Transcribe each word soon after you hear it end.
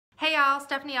y'all,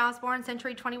 Stephanie Osborne,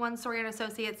 Century 21 Sawyer &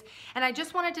 Associates, and I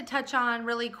just wanted to touch on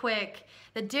really quick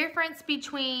the difference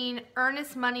between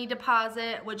earnest money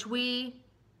deposit, which we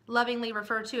lovingly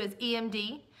refer to as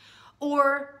EMD,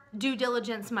 or due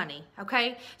diligence money,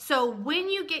 okay? So when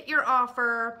you get your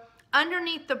offer,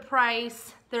 underneath the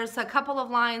price, there's a couple of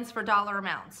lines for dollar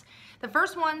amounts. The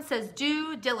first one says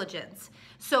due diligence.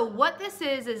 So what this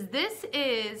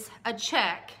is a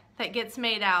check that gets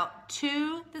made out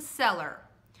to the seller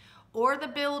or the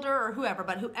builder or whoever,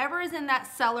 but whoever is in that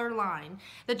seller line,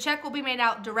 the check will be made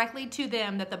out directly to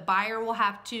them that the buyer will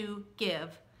have to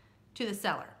give to the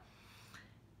seller.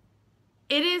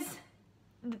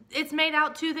 It's made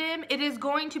out to them. It is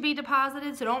going to be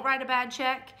deposited, so don't write a bad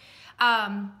check.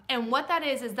 And what that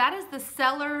is the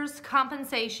seller's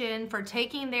compensation for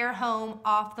taking their home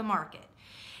off the market.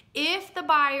 If the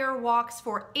buyer walks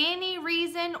for any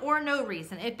reason or no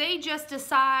reason, if they just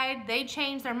decide, they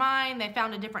changed their mind, they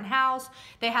found a different house,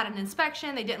 they had an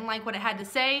inspection, they didn't like what it had to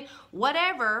say,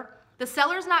 whatever, the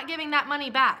seller's not giving that money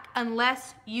back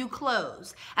unless you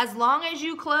close. As long as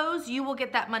you close, you will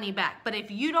get that money back. But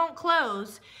if you don't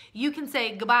close, you can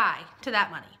say goodbye to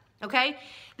that money, okay?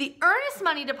 The earnest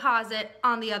money deposit,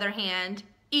 on the other hand,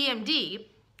 EMD,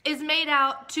 is made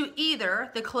out to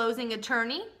either the closing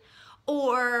attorney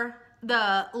or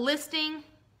the listing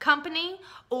company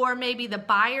or maybe the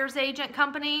buyer's agent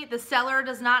company. The seller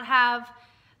does not have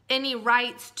any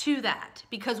rights to that,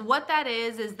 because what that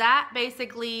is that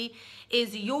basically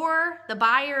is the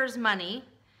buyer's money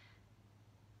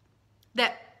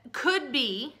that could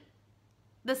be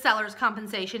the seller's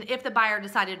compensation if the buyer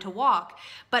decided to walk.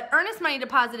 But earnest money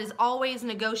deposit is always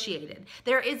negotiated.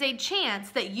 There is a chance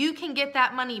that you can get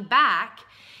that money back.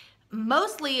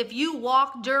 Mostly if you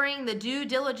walk during the due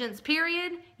diligence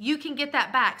period, you can get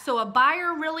that back. So a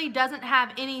buyer really doesn't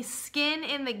have any skin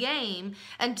in the game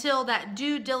until that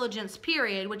due diligence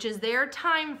period, which is their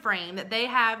time frame that they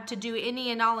have to do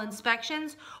any and all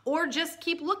inspections or just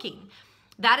keep looking.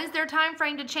 That is their time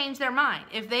frame to change their mind.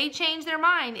 If they change their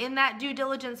mind in that due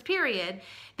diligence period,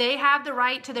 they have the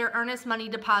right to their earnest money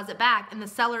deposit back, and the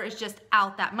seller is just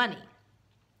out that money.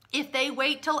 If they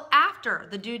wait till after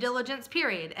the due diligence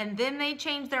period and then they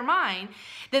change their mind,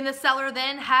 then the seller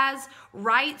then has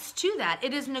rights to that.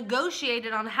 It is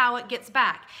negotiated on how it gets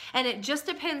back. And it just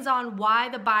depends on why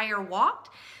the buyer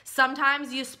walked.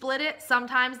 Sometimes you split it.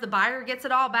 Sometimes the buyer gets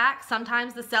it all back.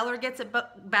 Sometimes the seller gets it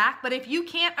back. But if you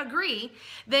can't agree,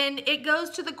 then it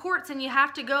goes to the courts and you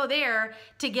have to go there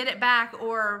to get it back,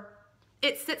 or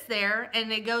it sits there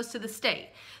and it goes to the state.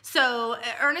 So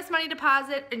earnest money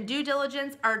deposit and due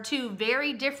diligence are two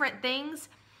very different things.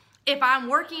 If I'm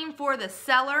working for the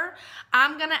seller,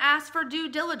 I'm gonna ask for due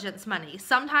diligence money.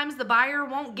 Sometimes the buyer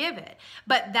won't give it,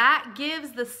 but that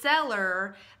gives the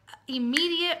seller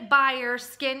immediate buyer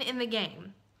skin in the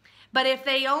game. But if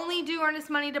they only do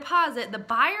earnest money deposit, the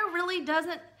buyer really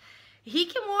doesn't, he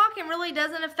can walk and really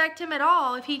doesn't affect him at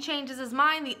all if he changes his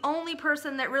mind. The only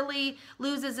person that really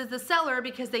loses is the seller,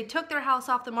 because they took their house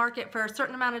off the market for a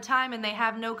certain amount of time and they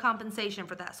have no compensation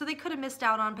for that. So they could have missed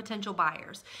out on potential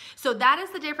buyers. So that is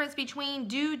the difference between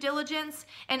due diligence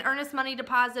and earnest money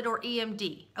deposit, or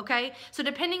EMD, okay? So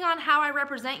depending on how I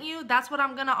represent you, that's what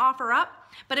I'm gonna offer up.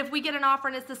 But if we get an offer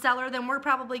and it's the seller, then we're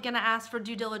probably gonna ask for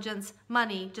due diligence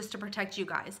money just to protect you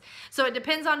guys. So it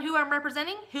depends on who I'm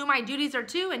representing, who my duties are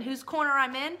to, and whose corner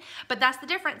I'm in, but that's the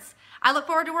difference. I look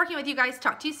forward to working with you guys.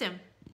 Talk to you soon.